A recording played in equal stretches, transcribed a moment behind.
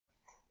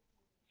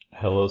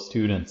Hello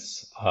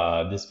students.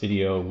 This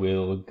video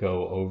will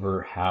go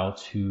over how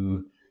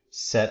to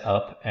set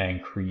up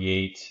and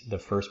create the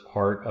first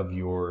part of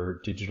your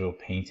digital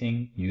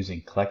painting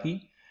using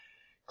Kleki.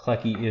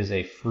 Kleki is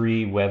a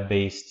free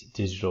web-based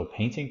digital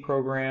painting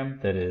program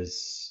that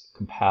is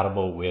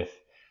compatible with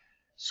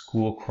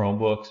school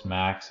Chromebooks,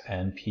 Macs,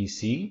 and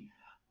PC.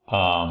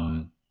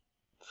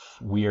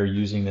 We are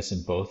using this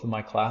in both of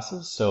my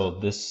classes, so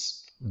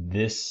this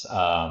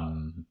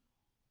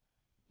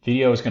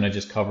video is going to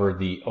just cover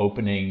the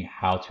opening,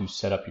 how to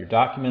set up your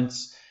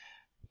documents,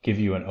 give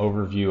you an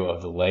overview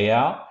of the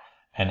layout,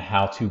 and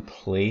how to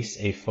place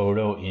a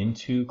photo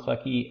into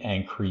Kleki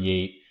and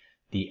create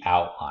the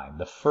outline.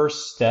 The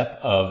first step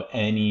of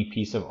any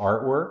piece of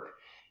artwork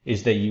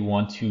is that you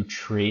want to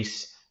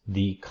trace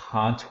the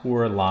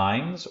contour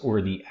lines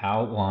or the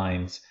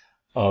outlines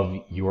of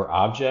your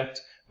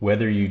object,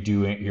 whether you're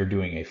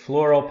doing a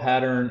floral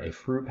pattern, a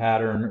fruit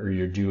pattern, or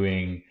you're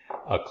doing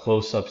a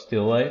close-up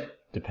still life,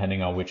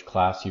 depending on which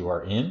class you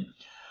are in.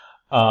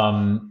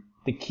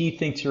 The key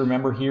thing to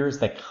remember here is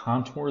that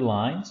contour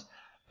lines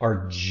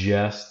are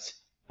just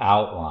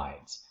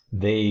outlines.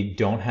 They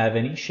don't have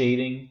any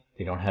shading.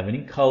 They don't have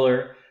any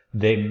color.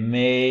 They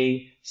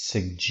may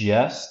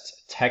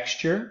suggest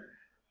texture,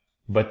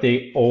 but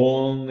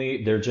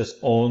they're just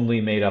only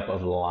made up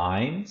of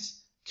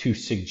lines to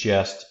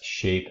suggest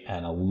shape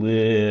and a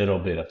little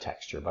bit of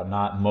texture, but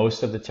not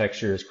most of the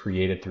texture is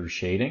created through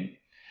shading.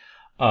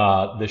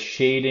 The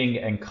shading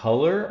and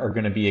color are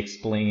going to be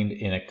explained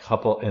in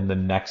the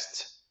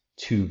next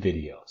two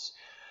videos.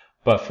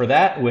 But for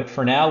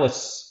now,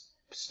 let's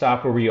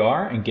stop where we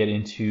are and get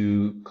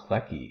into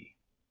Kleki.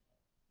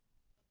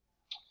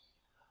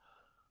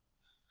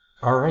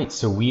 All right,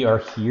 so we are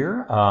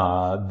here.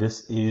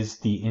 This is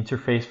the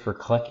interface for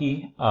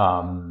Kleki.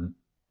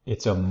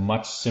 It's a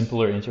much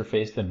simpler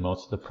interface than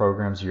most of the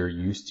programs you're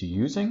used to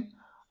using.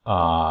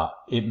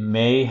 It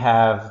may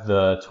have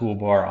the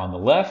toolbar on the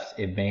left,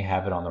 it may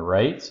have it on the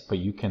right, but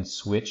you can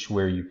switch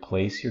where you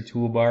place your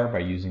toolbar by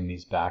using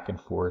these back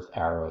and forth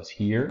arrows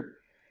here.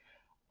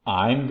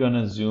 I'm going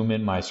to zoom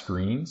in my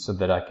screen so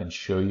that I can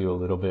show you a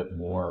little bit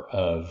more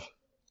of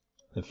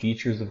the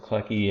features of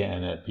Kleki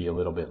and it be a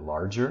little bit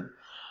larger.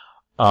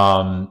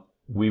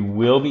 We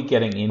will be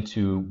getting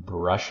into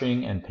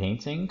brushing and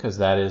painting because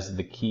that is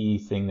the key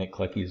thing that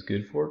Kleki is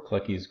good for.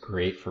 Kleki is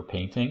great for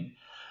painting.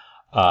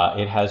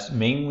 It has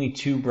mainly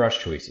two brush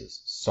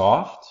choices,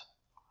 soft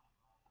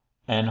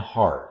and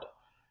hard.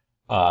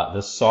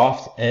 The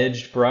soft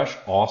edged brush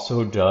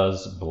also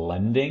does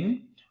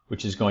blending,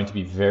 which is going to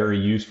be very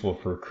useful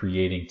for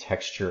creating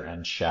texture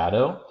and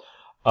shadow.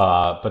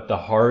 But the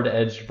hard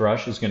edged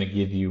brush is going to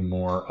give you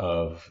more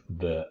of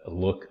the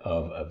look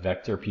of a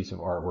vector piece of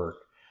artwork.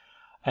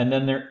 And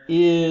then there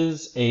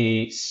is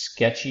a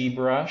sketchy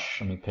brush.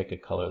 Let me pick a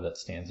color that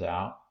stands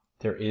out.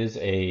 There is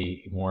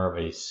more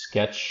of a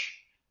sketch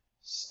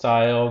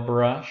style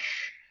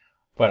brush,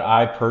 but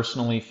I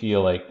personally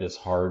feel like this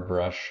hard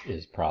brush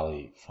is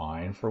probably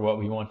fine for what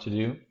we want to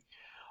do.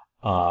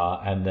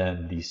 And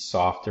then the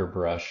softer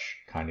brush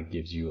kind of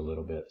gives you a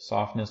little bit of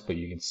softness, but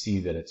you can see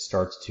that it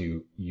starts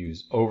to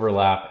use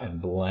overlap and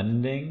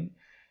blending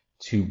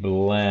to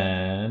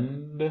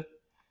blend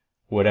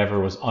whatever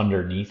was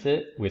underneath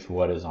it with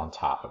what is on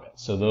top of it.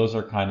 So those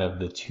are kind of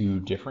the two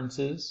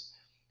differences.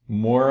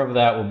 More of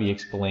that will be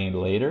explained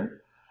later.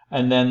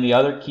 And then the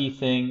other key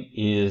thing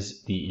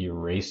is the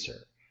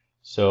eraser.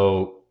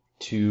 So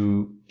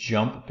to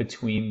jump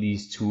between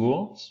these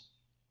tools,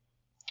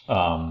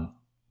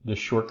 the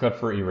shortcut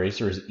for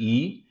eraser is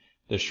E.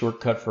 The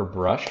shortcut for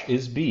brush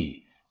is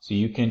B. So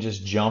you can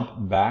just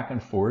jump back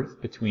and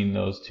forth between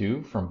those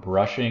two from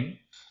brushing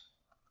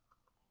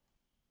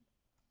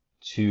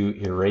to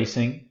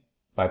erasing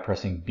by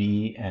pressing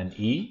B and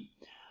E.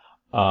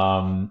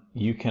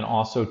 You can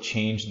also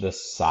change the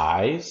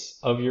size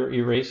of your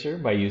eraser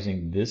by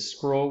using this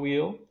scroll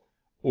wheel,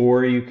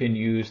 or you can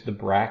use the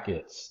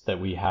brackets that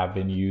we have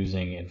been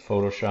using in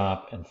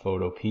Photoshop and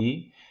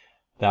Photopea.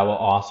 That will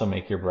also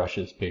make your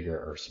brushes bigger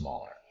or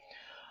smaller.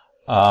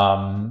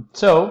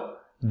 So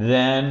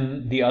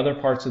then the other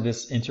parts of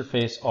this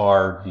interface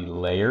are the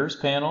layers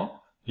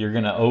panel. You're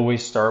going to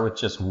always start with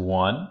just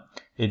one.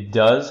 It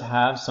does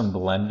have some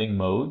blending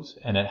modes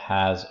and it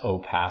has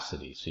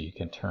opacity, so you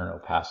can turn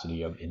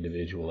opacity of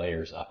individual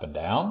layers up and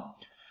down.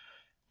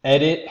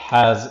 Edit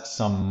has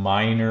some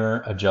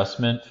minor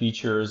adjustment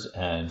features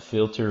and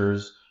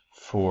filters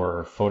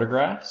for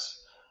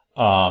photographs.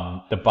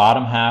 The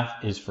bottom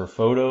half is for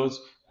photos.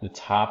 The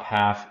top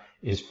half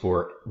is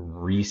for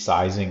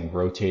resizing,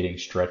 rotating,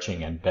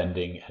 stretching, and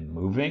bending and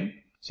moving.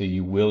 So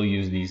you will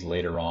use these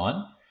later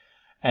on.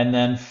 And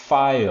then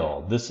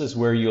file. This is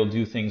where you'll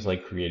do things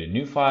like create a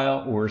new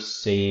file or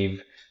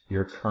save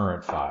your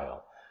current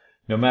file.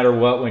 No matter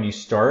what, when you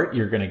start,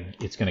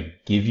 it's going to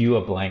give you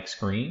a blank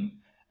screen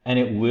and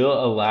it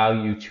will allow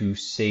you to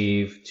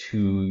save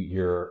to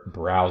your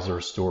browser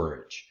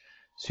storage.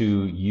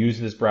 To use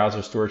this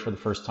browser storage for the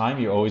first time,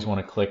 you always want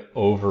to click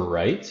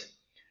overwrite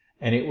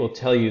and it will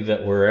tell you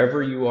that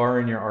wherever you are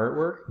in your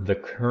artwork, the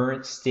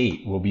current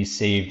state will be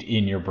saved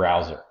in your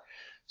browser.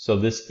 So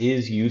this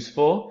is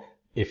useful.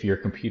 If your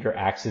computer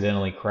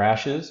accidentally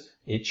crashes,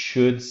 it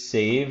should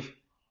save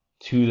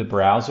to the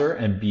browser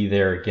and be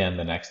there again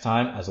the next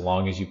time, as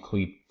long as you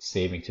keep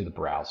saving to the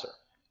browser.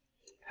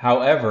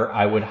 However,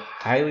 I would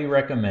highly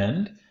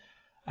recommend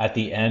at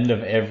the end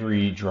of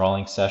every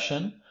drawing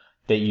session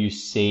that you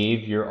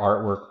save your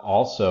artwork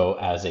also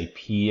as a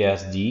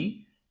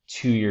PSD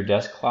to your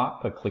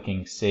desktop by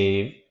clicking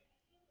Save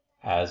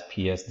as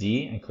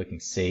PSD and clicking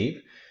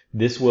Save.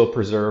 This will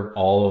preserve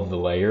all of the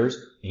layers.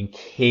 In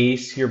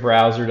case your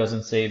browser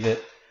doesn't save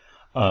it,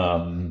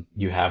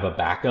 you have a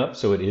backup,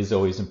 so it is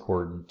always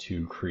important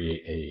to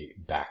create a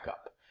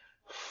backup.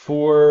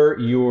 For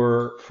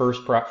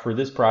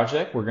this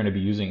project, we're going to be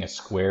using a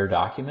square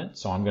document,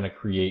 so I'm going to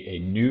create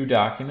a new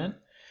document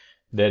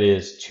that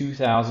is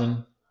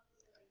 2000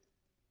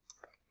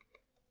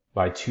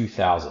 by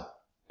 2000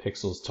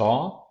 pixels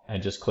tall,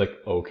 and just click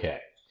OK.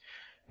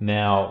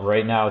 Now,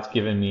 right now it's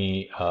giving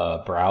me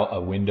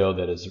a window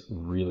that is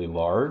really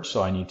large,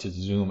 so I need to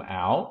zoom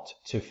out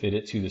to fit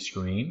it to the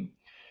screen.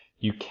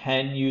 You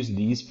can use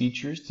these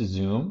features to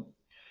zoom.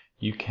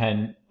 You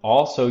can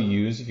also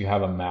use, if you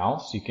have a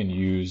mouse, you can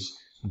use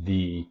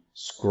the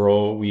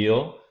scroll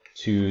wheel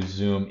to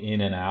zoom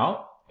in and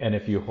out. And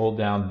if you hold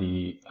down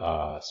the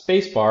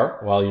space bar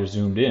while you're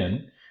zoomed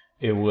in,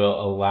 it will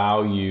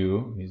allow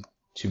you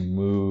to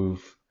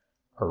move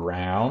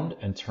around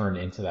and turn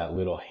into that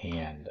little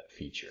hand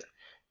feature.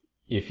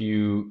 If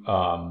you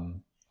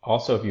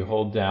if you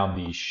hold down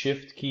the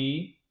shift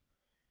key,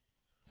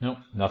 nope,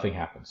 nothing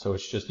happens. So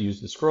it's just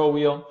use the scroll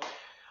wheel.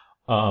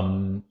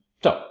 So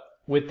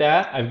with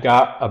that, I've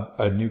got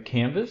a new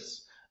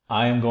canvas.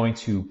 I am going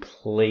to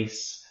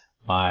place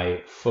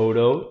my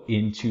photo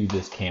into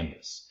this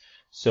canvas.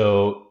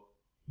 So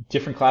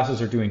different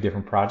classes are doing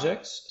different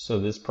projects. So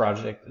this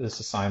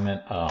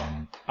assignment,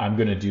 I'm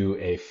going to do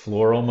a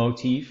floral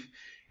motif.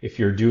 If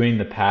you're doing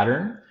the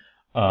pattern,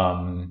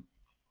 I'm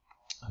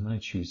going to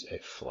choose a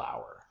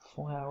flower.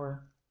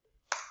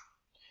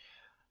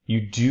 You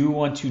do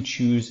want to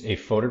choose a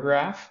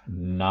photograph,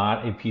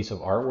 not a piece of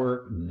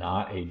artwork,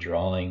 not a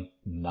drawing,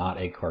 not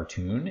a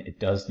cartoon. It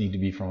does need to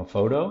be from a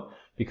photo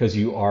because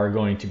you are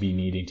going to be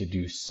needing to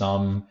do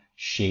some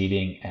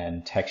shading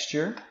and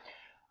texture.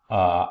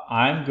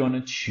 I'm going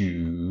to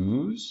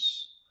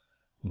choose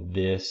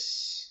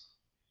this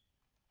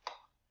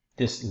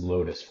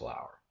lotus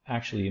flower.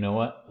 Actually, you know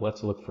what?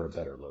 Let's look for a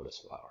better lotus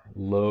flower.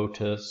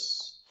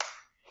 Lotus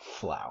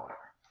flower.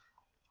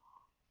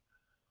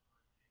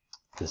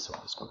 This one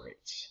is great.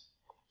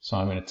 So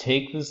I'm going to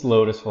take this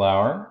lotus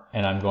flower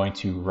and I'm going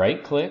to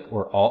right click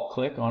or alt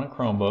click on a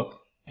Chromebook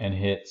and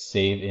hit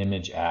Save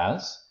Image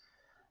As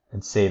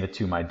and save it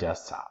to my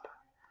desktop.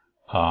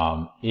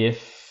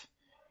 If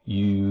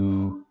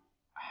you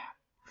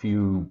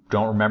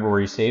don't remember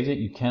where you saved it,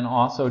 you can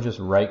also just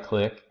right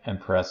click and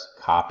press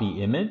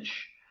Copy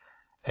Image,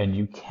 and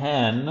you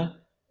can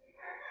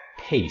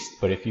paste,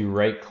 but if you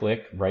right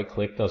click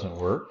doesn't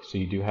work, so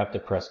you do have to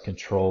press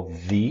Control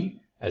V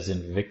as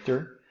in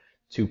Victor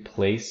to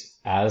place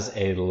as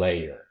a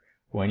layer.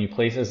 When you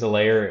place as a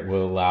layer, it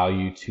will allow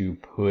you to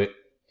put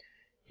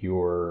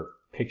your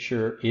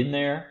picture in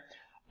there.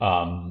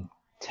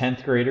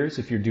 10th graders,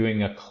 if you're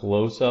doing a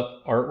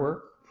close-up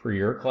artwork for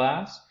your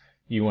class,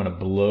 you want to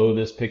blow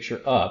this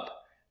picture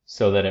up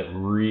so that it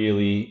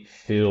really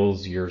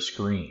fills your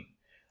screen.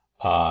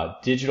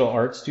 Digital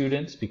art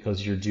students,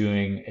 because you're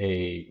doing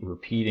a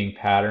repeating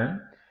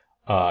pattern,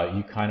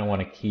 you kind of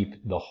want to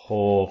keep the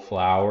whole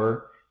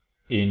flower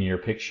in your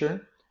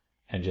picture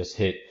and just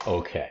hit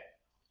OK.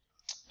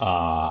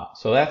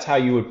 So that's how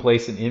you would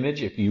place an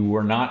image. If you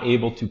were not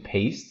able to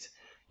paste,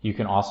 you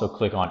can also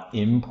click on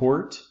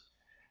Import,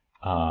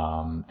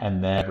 and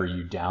then whenever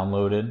you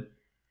downloaded,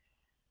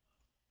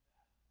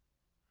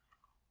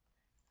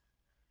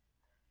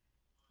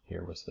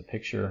 here was the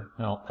picture.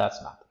 No,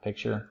 that's not the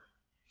picture.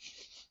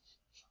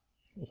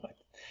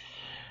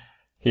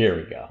 Here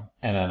we go.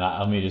 And then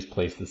let me just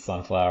place the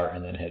sunflower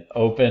and then hit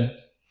Open.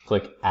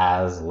 Click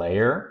As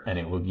Layer, and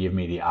it will give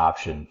me the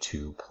option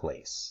to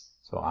place.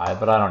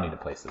 But I don't need to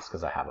place this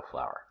because I have a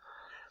flower.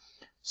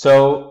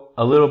 So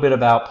a little bit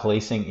about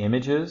placing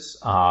images.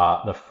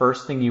 The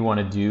first thing you want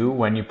to do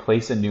when you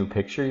place a new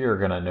picture, you're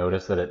going to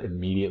notice that it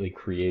immediately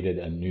created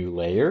a new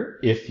layer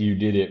if you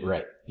did it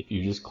right. If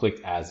you just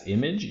clicked As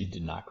Image, you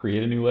did not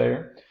create a new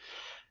layer.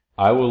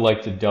 I would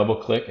like to double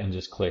click and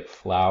just click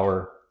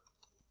Flower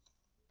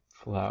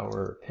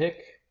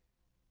Pick,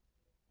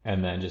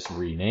 and then just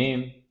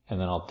rename, and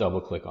then I'll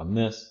double click on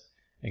this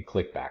and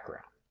click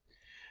Background.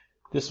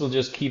 This will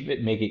just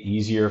make it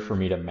easier for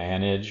me to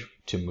manage,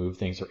 to move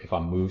things. If I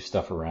move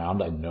stuff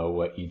around, I know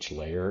what each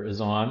layer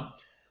is on.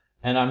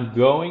 And I'm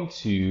going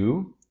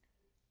to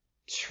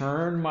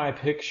turn my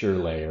picture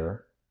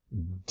layer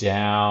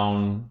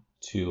down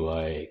to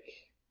like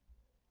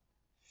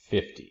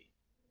 50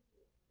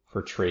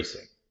 for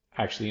tracing.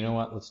 Actually, you know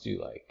what? Let's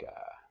do like,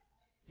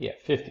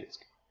 50 is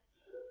good.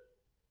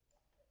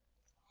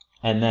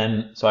 And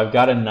then, so I've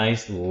got a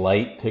nice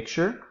light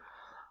picture.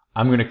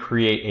 I'm going to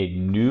create a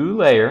new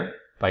layer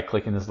by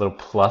clicking this little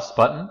plus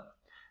button,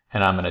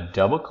 and I'm going to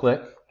double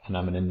click, and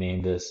I'm going to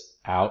name this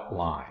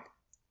outline,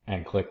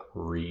 and click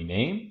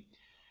rename.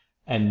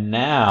 And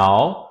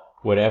now,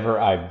 whatever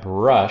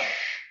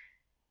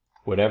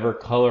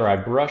color I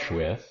brush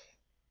with,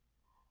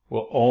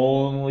 will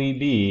only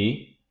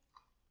be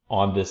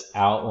on this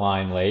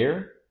outline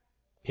layer.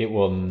 It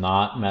will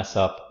not mess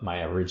up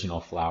my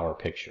original flower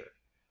picture.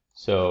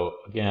 So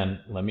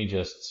again, let me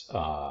just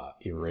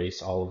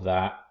erase all of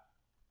that.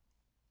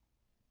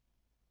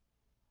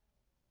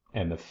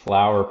 And the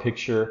flower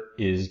picture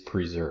is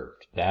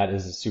preserved. That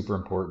is a super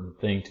important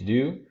thing to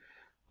do.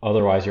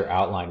 Otherwise, your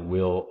outline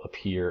will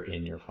appear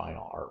in your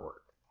final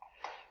artwork.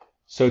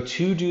 So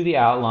to do the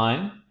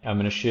outline, I'm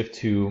going to shift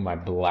to my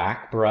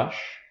black brush,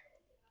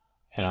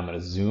 and I'm going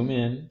to zoom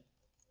in,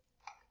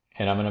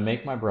 and I'm going to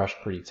make my brush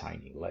pretty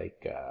tiny,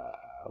 like,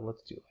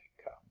 let's do like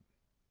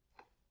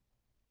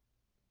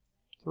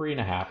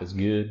 3.5 is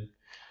good.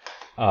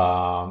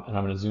 And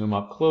I'm going to zoom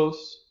up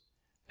close,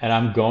 and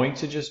I'm going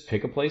to just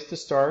pick a place to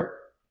start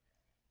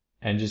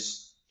and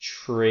just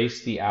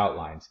trace the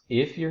outlines.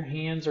 If your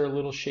hands are a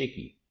little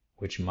shaky,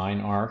 which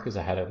mine are because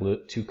I had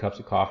 2 cups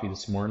of coffee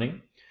this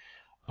morning,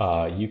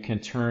 you can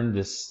turn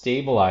this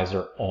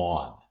stabilizer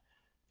on.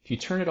 If you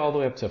turn it all the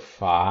way up to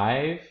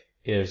 5,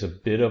 there's a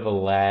bit of a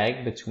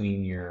lag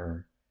between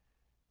your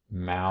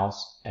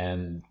mouse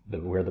and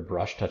where the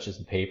brush touches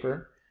the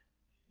paper.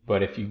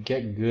 But if you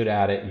get good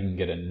at it, you can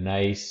get a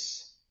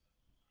nice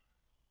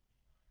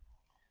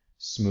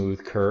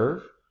smooth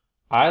curve.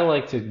 I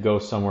like to go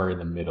somewhere in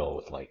the middle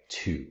with like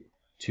 2.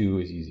 2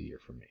 is easier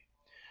for me.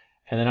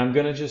 And then I'm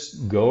going to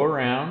just go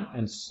around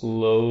and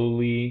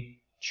slowly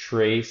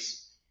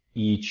trace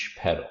each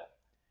petal.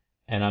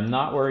 And I'm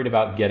not worried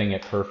about getting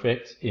it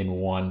perfect in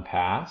one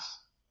pass.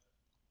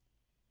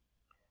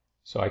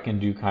 So I can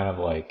do kind of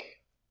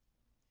like,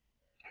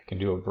 I can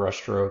do a brush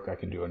stroke, I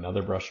can do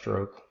another brush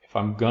stroke. If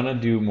I'm going to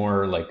do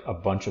more like a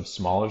bunch of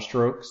smaller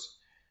strokes,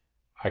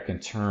 I can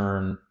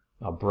turn,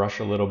 I'll brush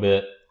a little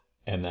bit,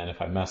 and then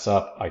if I mess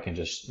up, I can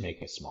just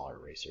make a smaller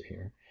eraser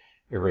here.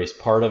 Erase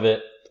part of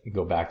it,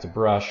 go back to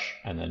brush,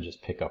 and then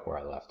just pick up where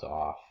I left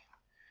off.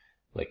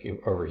 Like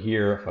over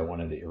here, if I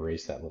wanted to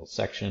erase that little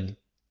section,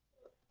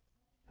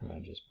 I'm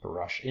going to just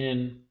brush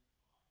in.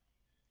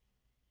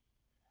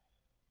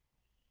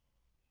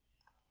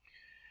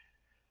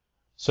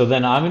 So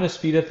then I'm going to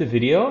speed up the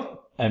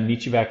video and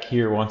meet you back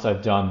here once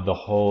I've done the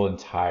whole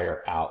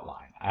entire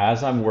outline.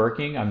 As I'm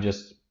working, I'm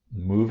just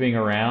moving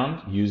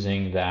around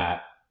using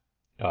that,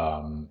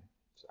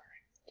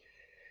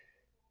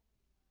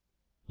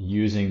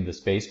 using the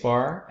space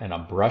bar, and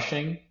I'm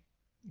brushing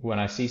when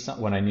I see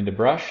something, when I need to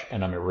brush,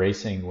 and I'm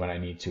erasing when I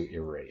need to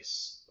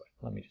erase. But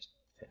let me just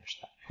finish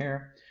that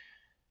here,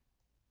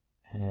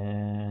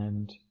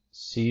 and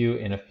see you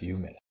in a few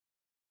minutes.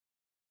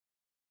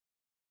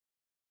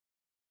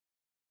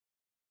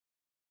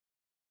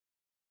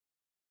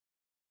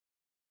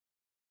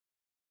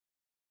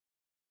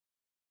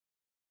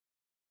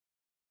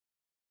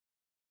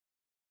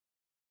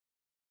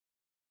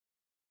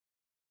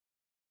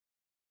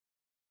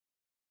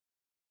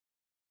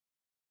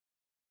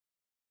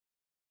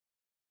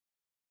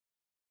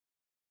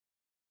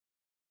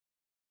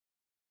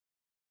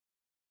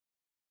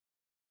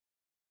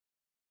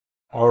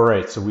 All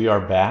right, so we are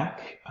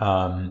back.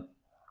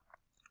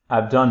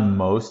 I've done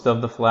most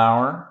of the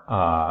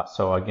flower.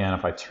 So again,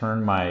 if I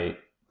turn my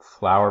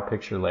flower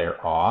picture layer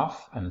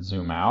off and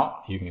zoom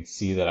out, you can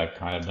see that I've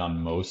kind of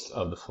done most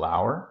of the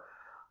flower.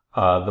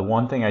 The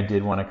one thing I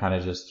did want to kind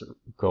of just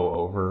go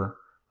over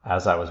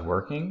as I was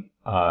working,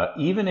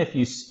 even if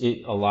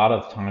a lot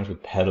of times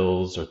with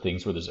petals or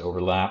things where there's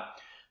overlap,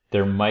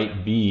 there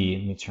might be,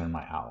 let me turn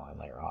my outline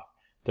layer off.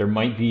 There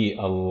might be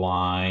a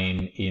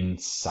line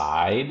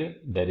inside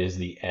that is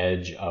the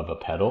edge of a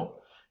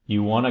petal.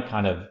 You want to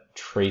kind of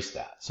trace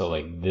that. So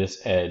like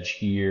this edge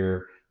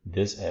here,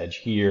 this edge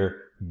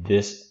here,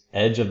 this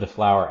edge of the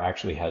flower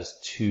actually has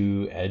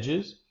 2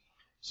 edges.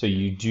 So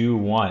you do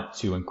want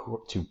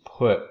to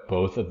put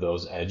both of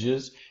those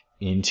edges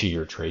into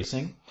your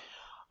tracing.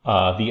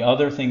 The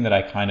other thing that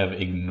I kind of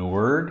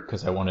ignored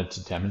because I wanted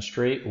to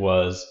demonstrate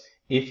was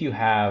if you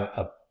have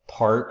a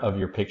part of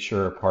your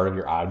picture or part of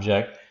your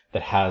object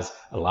that has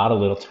a lot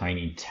of little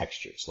tiny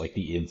textures, like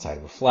the inside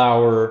of a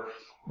flower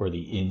or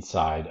the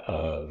inside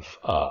of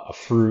a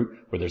fruit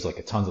where there's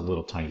like tons of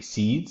little tiny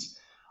seeds.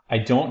 I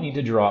don't need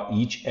to draw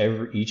each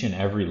and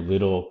every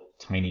little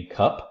tiny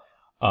cup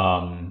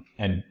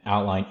and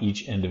outline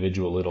each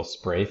individual little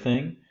spray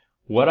thing.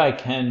 What I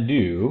can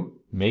do,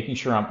 making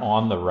sure I'm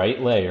on the right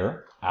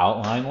layer,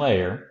 outline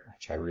layer,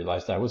 which I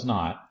realized I was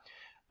not,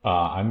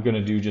 I'm going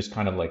to do just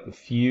kind of like a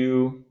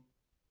few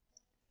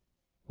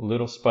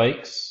little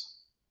spikes.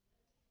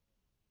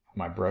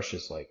 My brush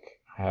is like,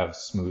 I have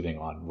smoothing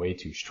on way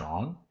too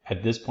strong.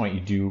 At this point, you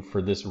do, for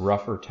this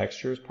rougher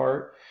textures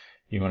part,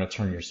 you want to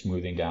turn your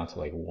smoothing down to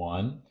like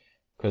 1,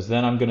 because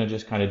then I'm going to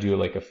just kind of do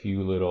like a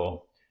few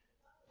little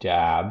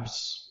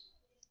dabs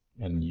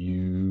and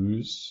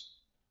use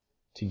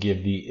to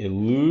give the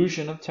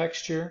illusion of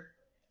texture.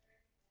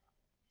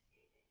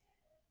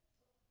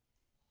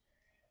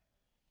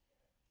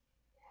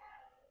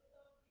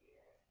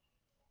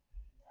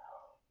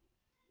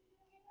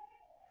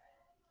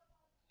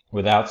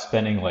 Without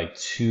spending like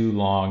too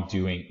long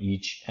doing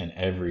each and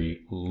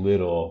every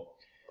little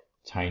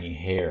tiny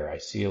hair. I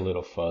see a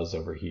little fuzz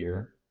over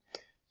here.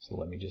 So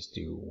let me just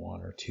do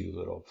one or two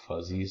little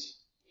fuzzies.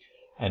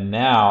 And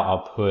now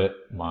I'll put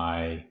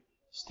my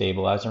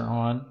stabilizer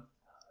on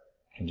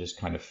and just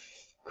kind of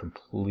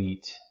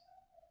complete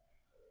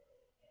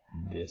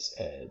this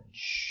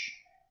edge.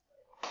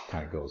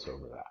 Kind of goes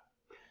over that.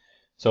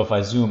 So if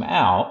I zoom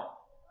out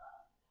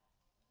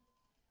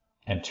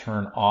and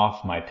turn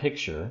off my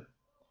picture,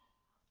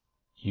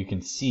 you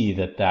can see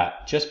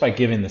that just by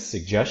giving the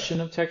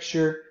suggestion of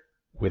texture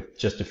with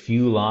just a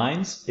few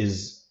lines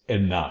is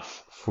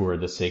enough for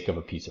the sake of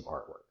a piece of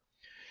artwork.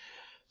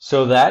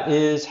 So that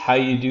is how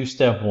you do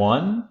step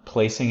one,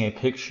 placing a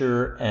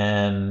picture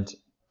and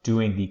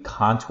doing the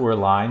contour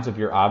lines of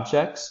your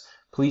objects.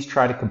 Please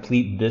try to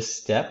complete this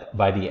step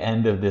by the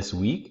end of this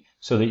week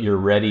so that you're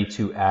ready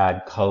to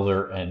add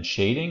color and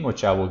shading,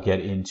 which I will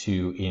get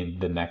into in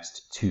the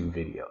next 2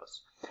 videos.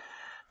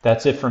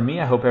 That's it from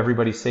me. I hope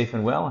everybody's safe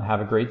and well, and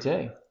have a great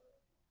day.